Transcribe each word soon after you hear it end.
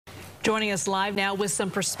Joining us live now with some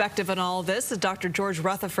perspective on all of this is Dr. George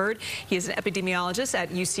Rutherford. He is an epidemiologist at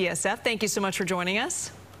UCSF. Thank you so much for joining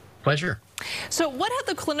us. Pleasure. So what have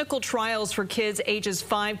the clinical trials for kids ages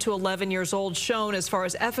 5 to 11 years old shown as far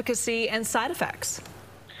as efficacy and side effects?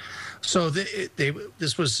 So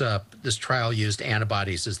this trial used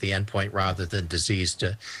antibodies as the endpoint rather than disease.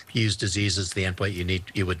 To use disease as the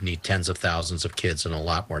endpoint, you would need tens of thousands of kids and a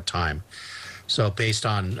lot more time. So based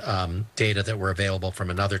on data that were available from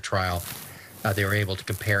another trial, they were able to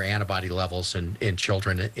compare antibody levels in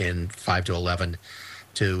children in 5 to 11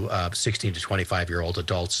 to 16 to 25-year-old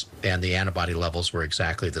adults, and the antibody levels were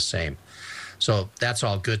exactly the same. So that's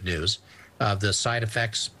all good news. The side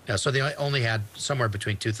effects, so they only had somewhere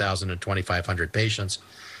between 2,000 and 2,500 patients,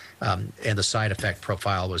 and the side effect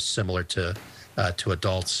profile was similar to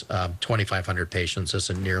adults. 2,500 patients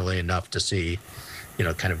isn't nearly enough to see,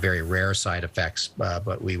 kind of very rare side effects,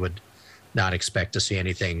 but we would not expect to see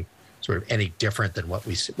anything sort of any different than what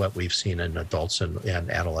we've seen in adults and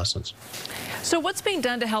adolescents. So what's being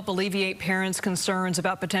done to help alleviate parents' concerns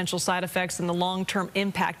about potential side effects and the long-term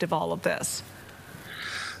impact of all of this?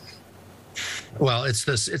 Well, it's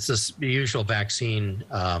this usual vaccine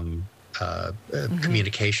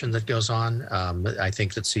communication that goes on. I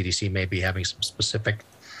think that CDC may be having some specific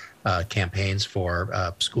campaigns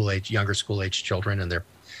for younger school-age children and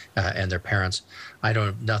their parents.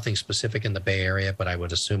 Nothing specific in the Bay Area, but I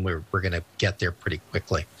would assume we're going to get there pretty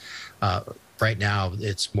quickly. Right now,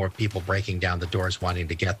 it's more people breaking down the doors wanting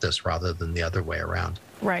to get this rather than the other way around.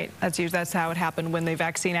 Right. That's how it happened when the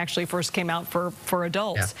vaccine actually first came out for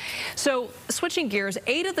adults. Yeah. So switching gears,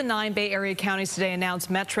 8 of the 9 Bay Area counties today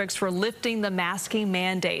announced metrics for lifting the masking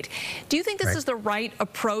mandate. Do you think this is the right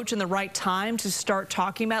approach and the right time to start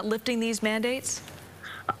talking about lifting these mandates?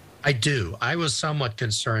 I do. I was somewhat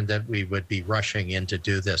concerned that we would be rushing in to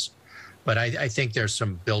do this, but I think there's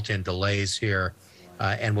some built-in delays here,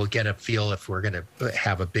 and we'll get a feel if we're going to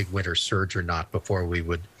have a big winter surge or not before we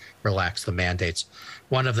would relax the mandates.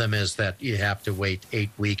 One of them is that you have to wait 8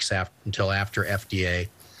 weeks until after FDA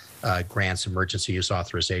grants emergency use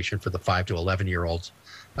authorization for the 5 to 11-year-olds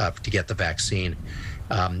to get the vaccine.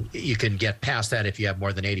 You can get past that if you have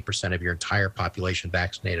more than 80% of your entire population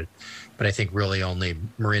vaccinated. But I think really only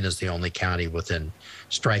Marin is the only county within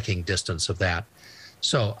striking distance of that.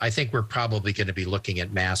 So I think we're probably going to be looking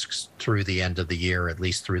at masks through the end of the year, at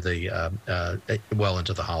least through the well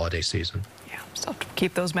into the holiday season. Yeah, so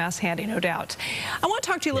keep those masks handy, no doubt. I want to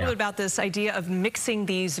talk to you a little bit about this idea of mixing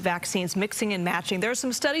these vaccines, mixing and matching. There are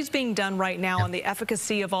some studies being done right now on the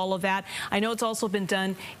efficacy of all of that. I know it's also been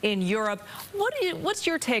done in Europe. What's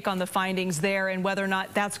your take on the findings there and whether or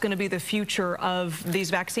not that's going to be the future of these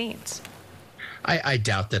vaccines? I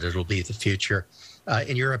doubt that it'll be the future.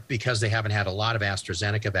 In Europe, because they haven't had a lot of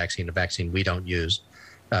AstraZeneca vaccine, a vaccine we don't use,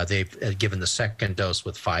 they've given the second dose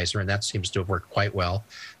with Pfizer, and that seems to have worked quite well.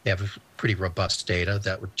 They have pretty robust data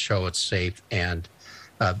that would show it's safe and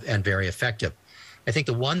very effective. I think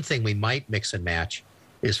the one thing we might mix and match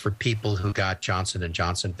is for people who got Johnson &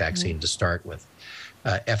 Johnson vaccine to start with.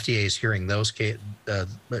 FDA is hearing those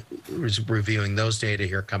reviewing those data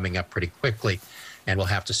here coming up pretty quickly, and we'll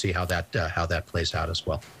have to see how that plays out as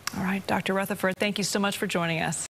well. All right, Dr. Rutherford, thank you so much for joining us.